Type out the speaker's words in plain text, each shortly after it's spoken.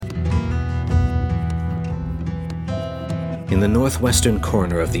In the northwestern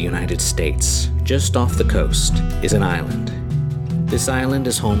corner of the United States, just off the coast, is an island. This island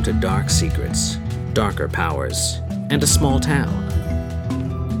is home to dark secrets, darker powers, and a small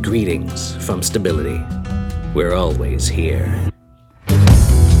town. Greetings from stability. We're always here.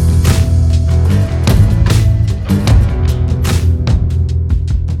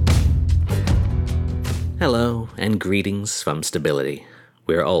 Hello, and greetings from stability.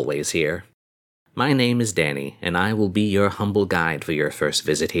 We're always here. My name is Danny, and I will be your humble guide for your first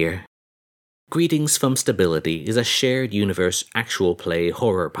visit here. Greetings from Stability is a shared universe actual play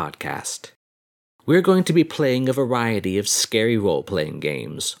horror podcast. We're going to be playing a variety of scary role-playing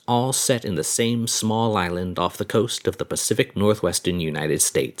games, all set in the same small island off the coast of the Pacific Northwestern United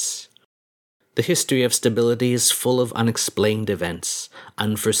States. The history of Stability is full of unexplained events,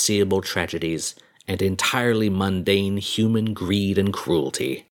 unforeseeable tragedies, and entirely mundane human greed and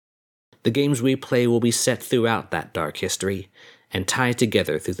cruelty. The games we play will be set throughout that dark history, and tied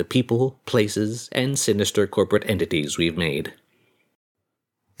together through the people, places, and sinister corporate entities we've made.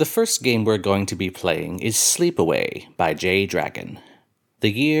 The first game we're going to be playing is Sleepaway by J. Dragon.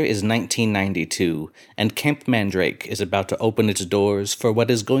 The year is 1992, and Camp Mandrake is about to open its doors for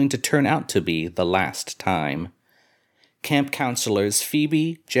what is going to turn out to be the last time. Camp counselors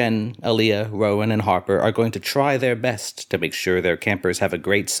Phoebe, Jen, Aaliyah, Rowan, and Harper are going to try their best to make sure their campers have a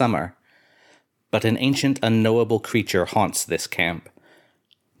great summer. But an ancient, unknowable creature haunts this camp.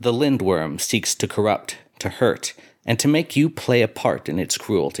 The Lindworm seeks to corrupt, to hurt, and to make you play a part in its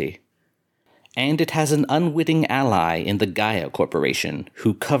cruelty. And it has an unwitting ally in the Gaia Corporation,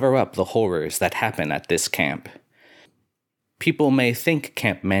 who cover up the horrors that happen at this camp. People may think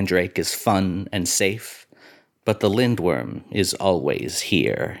Camp Mandrake is fun and safe, but the Lindworm is always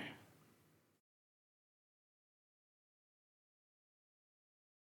here.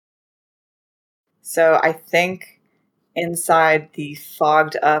 So I think inside the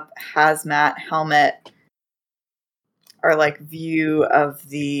fogged up hazmat helmet, our view of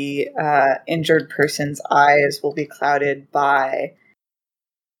the injured person's eyes will be clouded by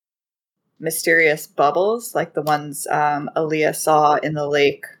mysterious bubbles, like the ones Aaliyah saw in the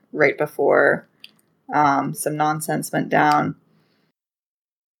lake right before some nonsense went down.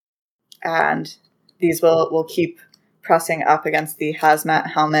 And these will keep pressing up against the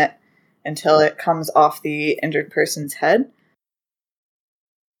hazmat helmet until it comes off the injured person's head.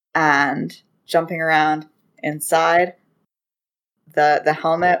 And jumping around inside the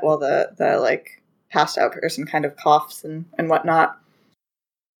helmet while the passed out person kind of coughs and whatnot.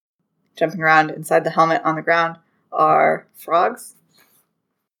 Jumping around inside the helmet on the ground are frogs.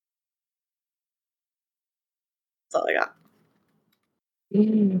 That's all I got.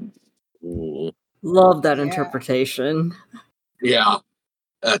 Love that interpretation. Yeah,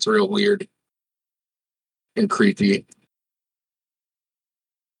 that's real weird and creepy.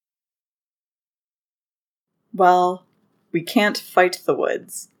 Well, we can't fight the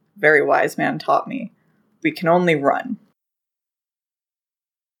woods. Very wise man taught me. We can only run.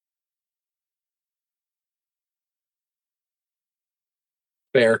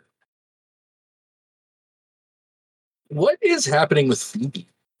 Fair. What is happening with Phoebe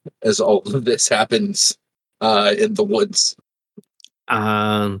as all of this happens in the woods?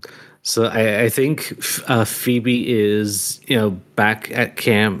 So I think Phoebe is, back at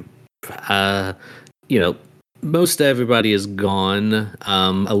camp. Most everybody is gone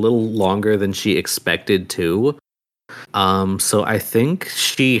a little longer than she expected to. So I think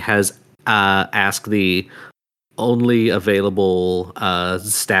she has asked the only available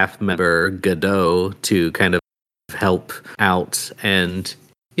staff member, Godot, to kind of help out and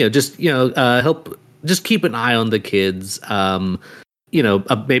help just keep an eye on the kids.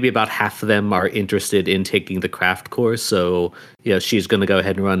 Maybe about half of them are interested in taking the craft course, so she's going to go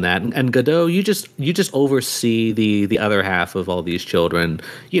ahead and run that. And Godot, you just oversee the other half of all these children.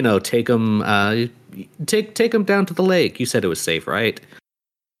 Take them take them down to the lake. You said it was safe, right?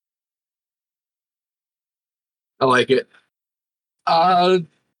 I like it.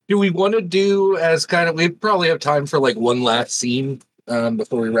 Do we want to do as kind of? We probably have time for one last scene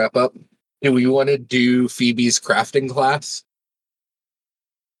before we wrap up. Do we want to do Phoebe's crafting class?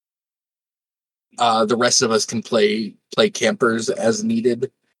 The rest of us can play campers as needed,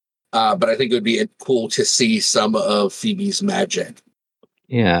 but I think it would be cool to see some of Phoebe's magic.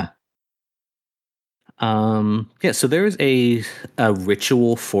 Yeah. So there is a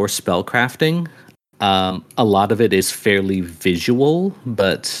ritual for spellcrafting. A lot of it is fairly visual,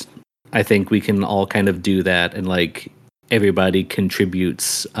 but I think we can all kind of do that, and everybody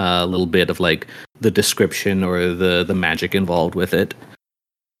contributes a little bit of the description or the magic involved with it.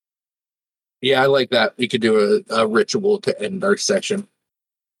 Yeah, I like that. We could do a ritual to end our session.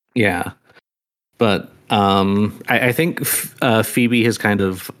 Yeah. But I think Phoebe has kind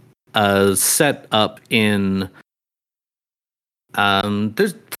of set up in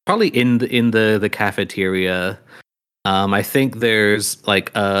there's probably in the cafeteria. I think there's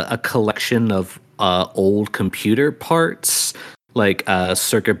like a collection of old computer parts, like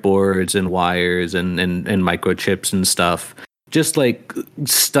circuit boards and wires and microchips and stuff. Just like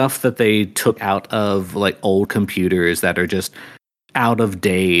stuff that they took out of like old computers that are just out of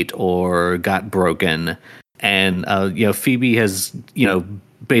date or got broken. And Phoebe has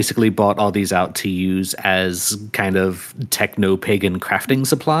basically bought all these out to use as kind of techno pagan crafting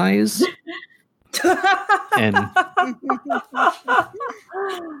supplies. And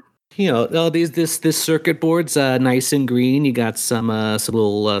this circuit board's nice and green. You got some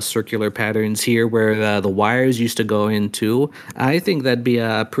little circular patterns here where the wires used to go into. I think that'd be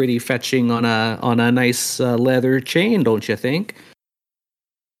pretty fetching on a nice leather chain, don't you think?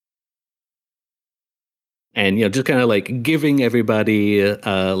 And just kind of like giving everybody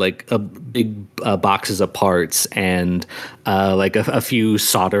like a big boxes of parts and like a few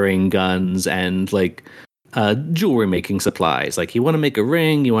soldering guns and like jewelry making supplies. Like you want to make a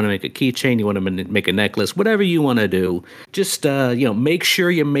ring, you want to make a keychain, you want to make a necklace, whatever you want to do. Just make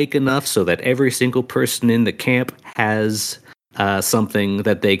sure you make enough so that every single person in the camp has something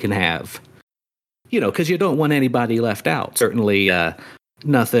that they can have. Because you don't want anybody left out. Certainly.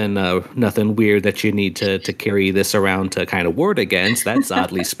 Nothing weird that you need to carry this around to kind of ward against. That's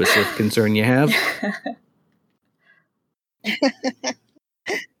oddly specific concern you have.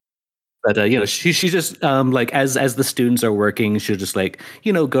 But she just like as the students are working, she'll just like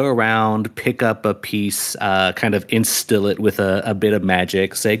go around, pick up a piece, kind of instill it with a bit of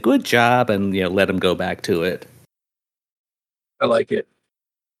magic, say good job, and let them go back to it. I like it.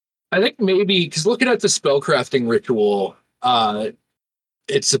 I think maybe because looking at the spellcrafting ritual,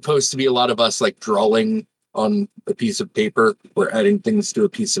 it's supposed to be a lot of us like drawing on a piece of paper. We're adding things to a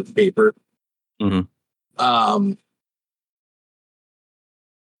piece of paper. Mm-hmm.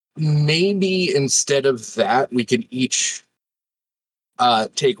 Maybe instead of that, we can each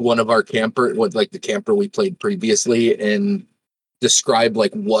take one of our the camper we played previously, and describe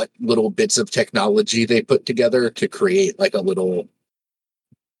like what little bits of technology they put together to create like a little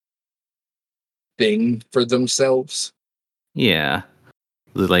thing for themselves. Yeah.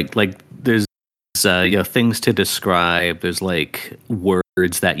 Like there's things to describe. There's like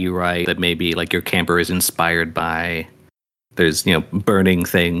words that you write that maybe like your camper is inspired by. There's burning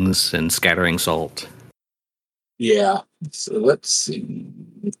things and scattering salt. Yeah. So let's see.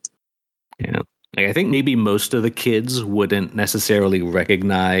 Yeah. Like I think maybe most of the kids wouldn't necessarily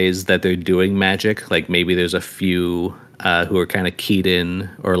recognize that they're doing magic. Like maybe there's a few who are kind of keyed in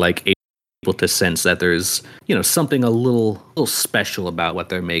or like able to sense that there's something a little special about what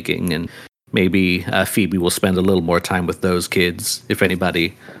they're making, and maybe Phoebe will spend a little more time with those kids if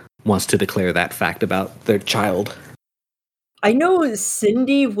anybody wants to declare that fact about their child. I know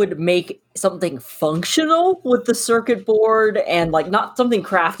Cindy would make something functional with the circuit board, and like not something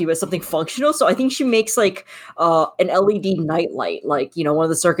crafty, but something functional. So I think she makes like an LED nightlight, like one of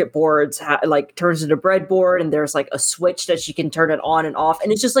the circuit boards like turns into a breadboard, and there's like a switch that she can turn it on and off,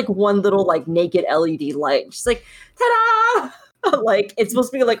 and it's just like one little like naked LED light. She's like, ta-da! Like it's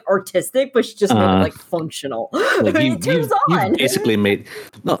supposed to be like artistic, but she just made it like functional. Like it turns on. You basically made.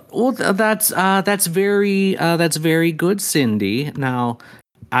 Well, that's very good, Cindy. Now,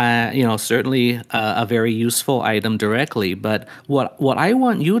 certainly a very useful item directly. But what I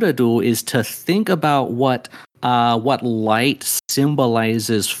want you to do is to think about what light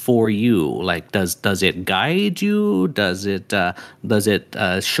symbolizes for you. Like, does it guide you? Does it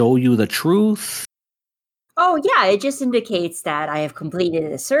show you the truth? Oh, yeah, it just indicates that I have completed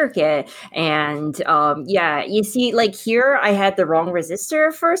a circuit. And yeah, you see, like here, I had the wrong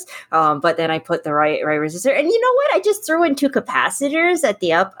resistor first, but then I put the right resistor. And you know what? I just threw in 2 capacitors at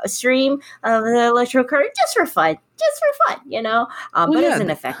the upstream of the electrical current just for fun, but it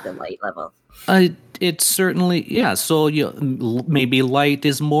doesn't affect the light level. It's certainly, yeah. So maybe light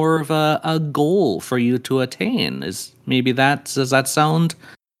is more of a goal for you to attain. Does that sound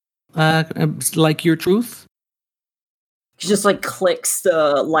like your truth? She just like clicks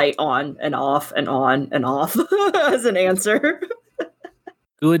the light on and off and on and off as an answer.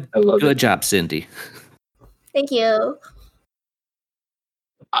 Good job, Cindy. Thank you.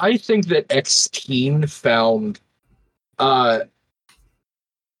 I think that X-Teen found and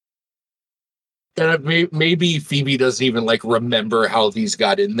maybe Phoebe doesn't even like remember how these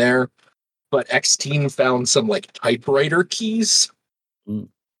got in there, but X-Teen found some like typewriter keys.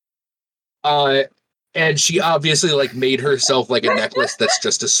 And she obviously like made herself like a necklace that's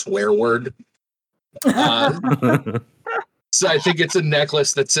just a swear word. So I think it's a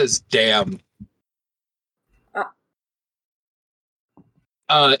necklace that says "damn"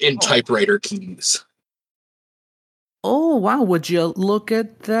 in typewriter keys. Oh wow! Would you look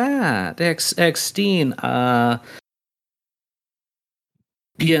at that, Xteen?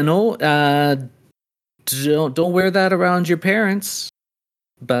 Don't wear that around your parents.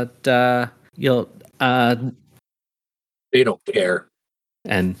 But They don't care.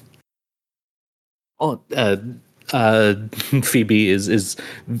 and Phoebe is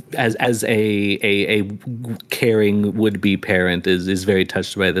as a caring would be parent is very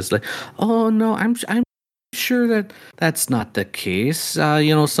touched by this. Like, oh no, I'm sure that's not the case.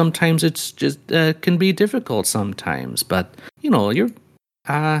 Sometimes it's just can be difficult sometimes, but you're.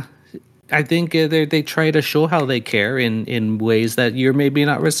 I think they try to show how they care in ways that you're maybe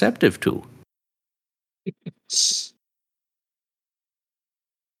not receptive to.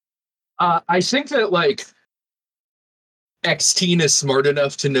 I think that like X-Teen is smart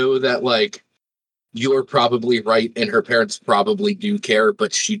enough to know that like you're probably right and her parents probably do care,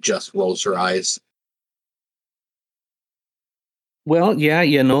 but she just rolls her eyes. Well, yeah,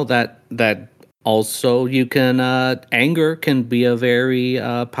 that also you can anger can be a very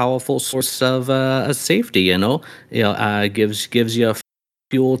powerful source of a safety. Gives you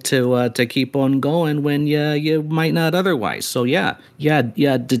fuel to keep on going when you might not otherwise. So yeah,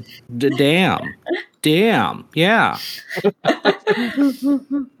 damn, yeah.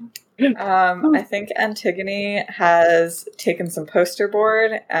 I think Antigone has taken some poster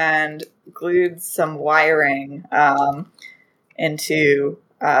board and glued some wiring into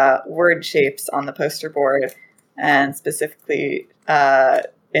word shapes on the poster board, and specifically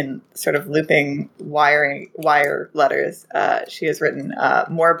in sort of looping wire letters, she has written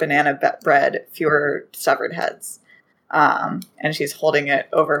 "more banana bread, fewer severed heads," and she's holding it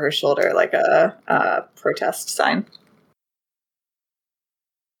over her shoulder like a protest sign.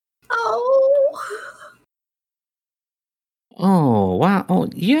 Oh wow! Oh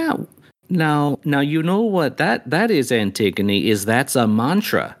yeah. Now you know what that is, Antigone. That's a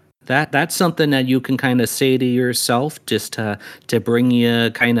mantra. That's something that you can kind of say to yourself just to bring you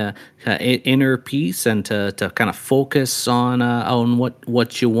kind of inner peace and to kind of focus on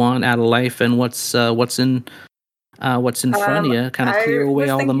what you want out of life and what's in front of you. Kind of clear away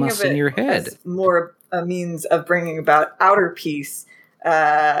all the muss in your head. As more a means of bringing about outer peace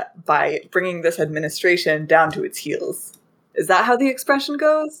by bringing this administration down to its heels. Is that how the expression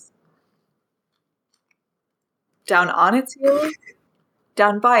goes? Down on its heels?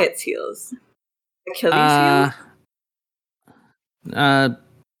 Down by its heels? Achilles' heels?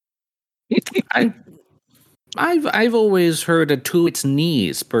 I've always heard it to its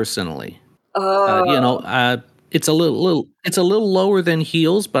knees personally. Oh. It's a little lower than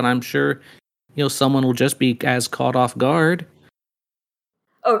heels, but I'm sure someone will just be as caught off guard.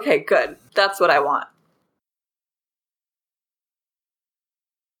 Okay, good. That's what I want.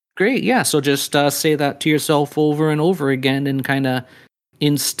 Great, yeah. So just say that to yourself over and over again, and kind of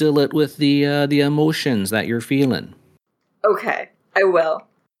instill it with the emotions that you're feeling. Okay, I will.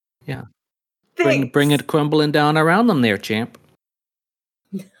 Yeah. Thanks. Bring it crumbling down around them, there, champ.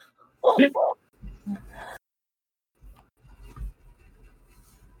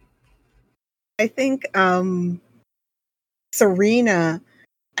 I think Serena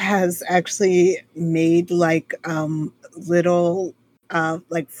has actually made like little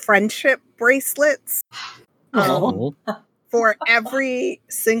like friendship bracelets for every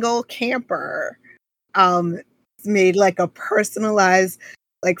single camper. Made like a personalized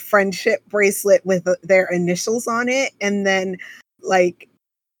like friendship bracelet with their initials on it, and then like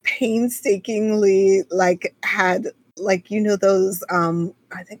painstakingly like had like those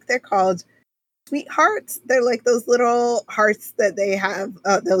I think they're called sweethearts. They're like those little hearts that they have,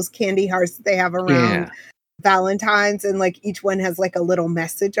 those candy hearts that they have around Valentine's, and like each one has like a little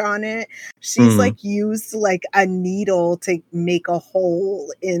message on it. She's like used like a needle to make a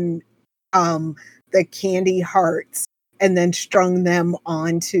hole in the candy hearts and then strung them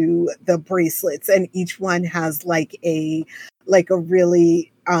onto the bracelets, and each one has like a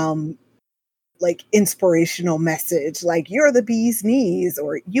really like inspirational message, like "you're the bee's knees"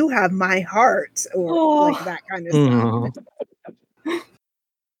 or "you have my heart," or like that kind of stuff.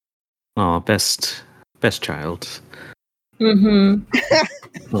 Oh, best child. Mm-hmm.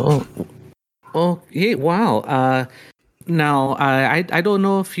 Oh, hey, wow. Now, I don't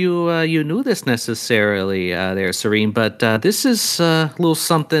know if you knew this necessarily, there, Serene, but this is a little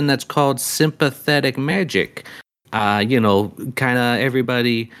something that's called sympathetic magic. Kind of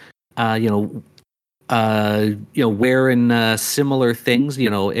everybody wearing similar things.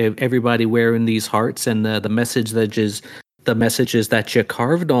 Everybody wearing these hearts, and the messages that you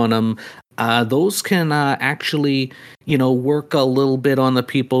carved on them. Those can actually, work a little bit on the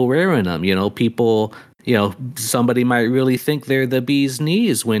people wearing them. People. Somebody might really think they're the bee's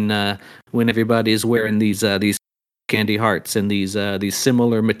knees when everybody's wearing these candy hearts and these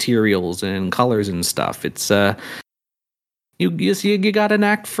similar materials and colors and stuff. It's you got an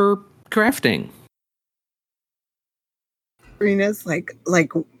act for crafting. Rena's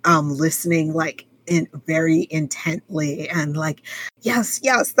listening very intently and yes,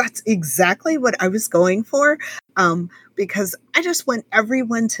 that's exactly what I was going for. Because I just want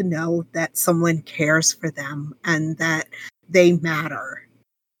everyone to know that someone cares for them and that they matter.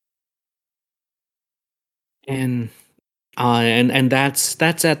 And that's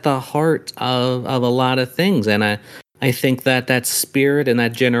at the heart of a lot of things, and I think that spirit and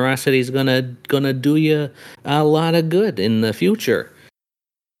that generosity is gonna do you a lot of good in the future.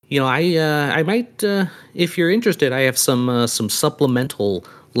 I might, if you're interested, I have some supplemental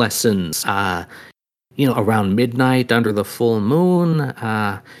lessons. Around midnight under the full moon.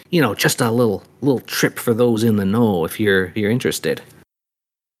 Just a little trip for those in the know if you're interested.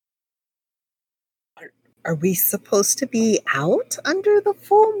 Are we supposed to be out under the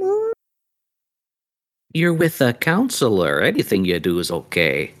full moon? You're with a counselor. Anything you do is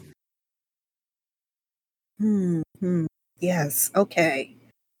okay. Yes, okay.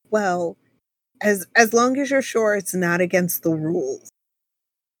 Well, as long as you're sure it's not against the rules.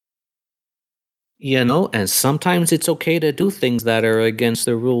 And sometimes it's okay to do things that are against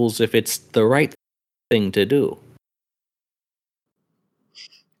the rules if it's the right thing to do.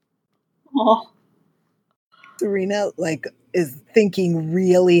 Oh. Serena is thinking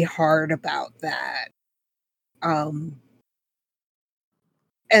really hard about that. And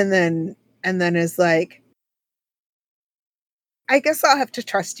then is like, I guess I'll have to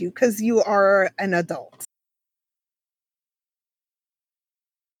trust you because you are an adult.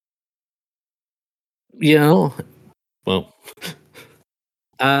 Well,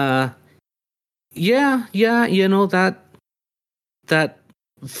 that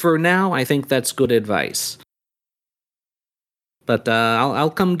for now I think that's good advice. But I'll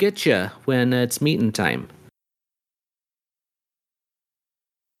come get you when it's meeting time.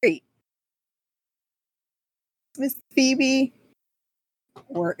 Great, Miss Phoebe.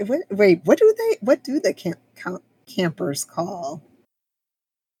 Or wait, what do the campers call?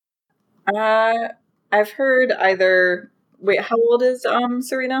 I've heard either. Wait, how old is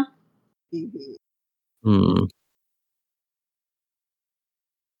Serena? Phoebe. 10.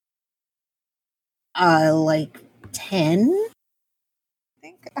 I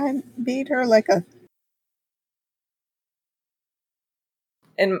think I made her a.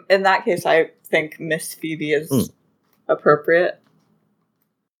 In that case, I think Miss Phoebe is appropriate.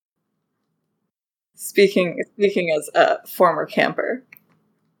 Speaking as a former camper.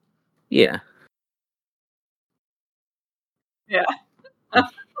 Yeah. Yeah.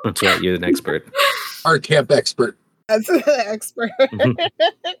 That's right, you're an expert. Our camp expert. That's an expert.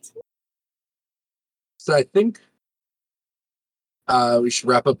 So I think we should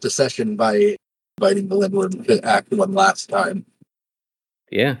wrap up the session by inviting the landlord to act one last time.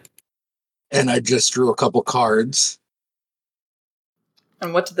 Yeah. And I just drew a couple cards.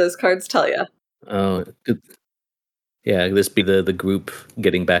 And what did those cards tell you? Oh, yeah, this be the group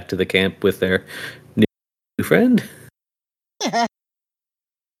getting back to the camp with their new friend.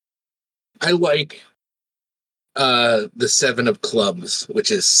 I like the 7 of clubs,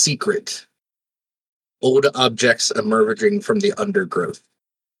 which is secret. Old objects emerging from the undergrowth.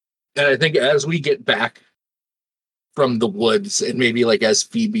 And I think as we get back from the woods, and maybe as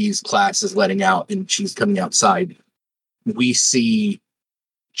Phoebe's class is letting out and she's coming outside, we see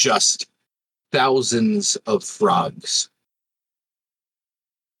just thousands of frogs.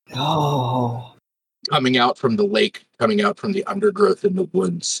 Oh. Coming out from the lake, coming out from the undergrowth in the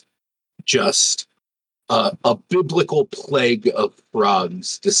woods. Just a biblical plague of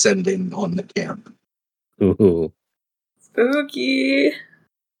frogs descending on the camp. Ooh. Spooky.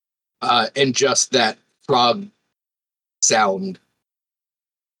 And just that frog sound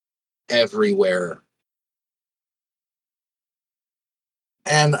everywhere.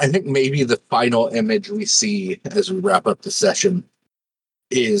 And I think maybe the final image we see as we wrap up the session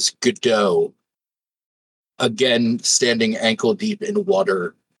is Godot, again standing ankle deep in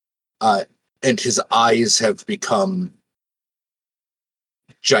water, and his eyes have become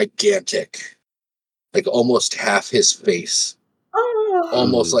gigantic, almost half his face. Oh.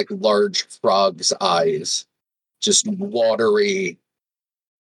 Almost like large frog's eyes, just watery,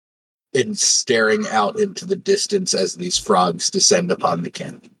 and staring out into the distance as these frogs descend upon the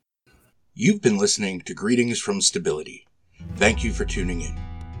canyon. You've been listening to Greetings from Stability. Thank you for tuning in.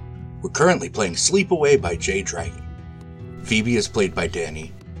 We're currently playing Sleep Away by Jay Dragon. Phoebe is played by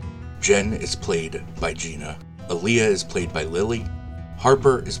Danny. Jen is played by Gina. Aaliyah is played by Lily.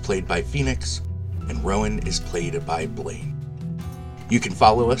 Harper is played by Phoenix. And Rowan is played by Blaine. You can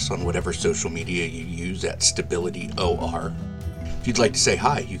follow us on whatever social media you use at StabilityOR. If you'd like to say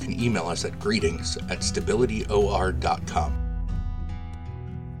hi, you can email us at greetings@stabilityor.com.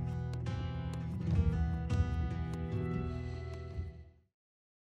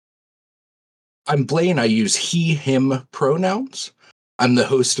 I'm Blaine. I use he, him pronouns. I'm the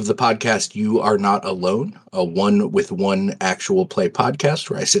host of the podcast You Are Not Alone, a one-with-one actual play podcast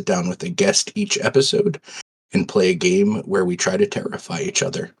where I sit down with a guest each episode and play a game where we try to terrify each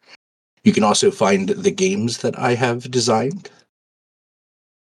other. You can also find the games that I have designed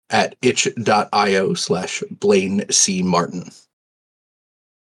at itch.io/Blaine C. Martin.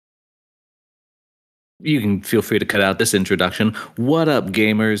 You can feel free to cut out this introduction. What up,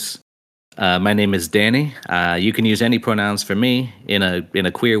 gamers? My name is Danny. You can use any pronouns for me in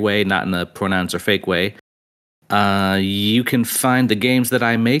a queer way, not in a pronouns or fake way. You can find the games that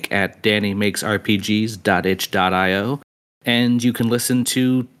I make at dannymakesrpgs.itch.io, and you can listen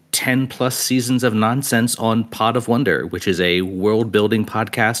to 10 plus seasons of nonsense on Pod of Wonder, which is a world-building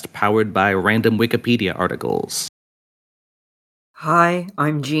podcast powered by random Wikipedia articles. Hi,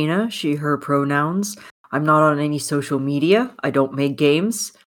 I'm Gina, she, her pronouns. I'm not on any social media. I don't make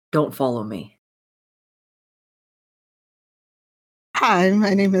games. Don't follow me. Hi,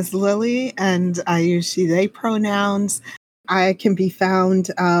 my name is Lily, and I use she, they pronouns. I can be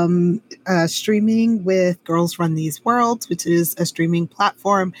found streaming with Girls Run These Worlds, which is a streaming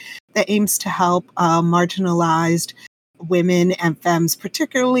platform that aims to help marginalized women and femmes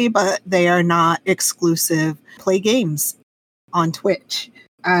particularly, but they are not exclusive, play games on Twitch.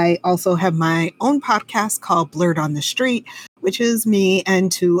 I also have my own podcast called Blurred on the Street, which is me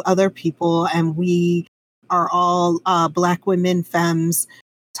and two other people, and we are all Black women, femmes,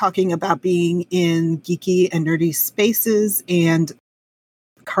 talking about being in geeky and nerdy spaces and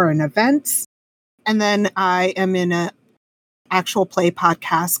current events. And then I am in an actual play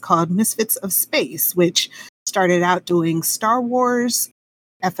podcast called Misfits of Space, which started out doing Star Wars,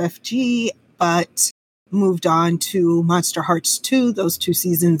 FFG, but moved on to Monster Hearts 2. Those 2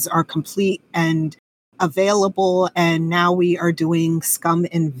 seasons are complete and available, and now we are doing Scum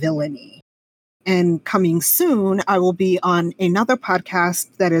and Villainy. And coming soon, I will be on another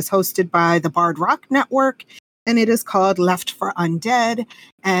podcast that is hosted by the Bard Rock Network, and it is called Left for Undead,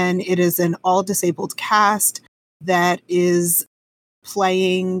 and it is an all-disabled cast that is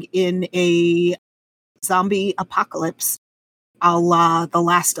playing in a zombie apocalypse a la The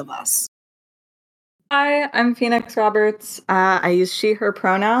Last of Us. Hi, I'm Phoenix Roberts. I use she, her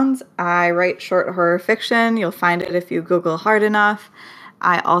pronouns. I write short horror fiction. You'll find it if you Google hard enough.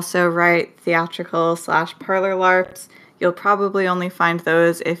 I also write theatrical/parlor LARPs. You'll probably only find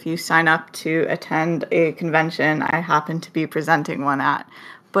those if you sign up to attend a convention I happen to be presenting one at.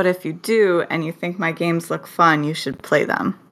 But if you do and you think my games look fun, you should play them.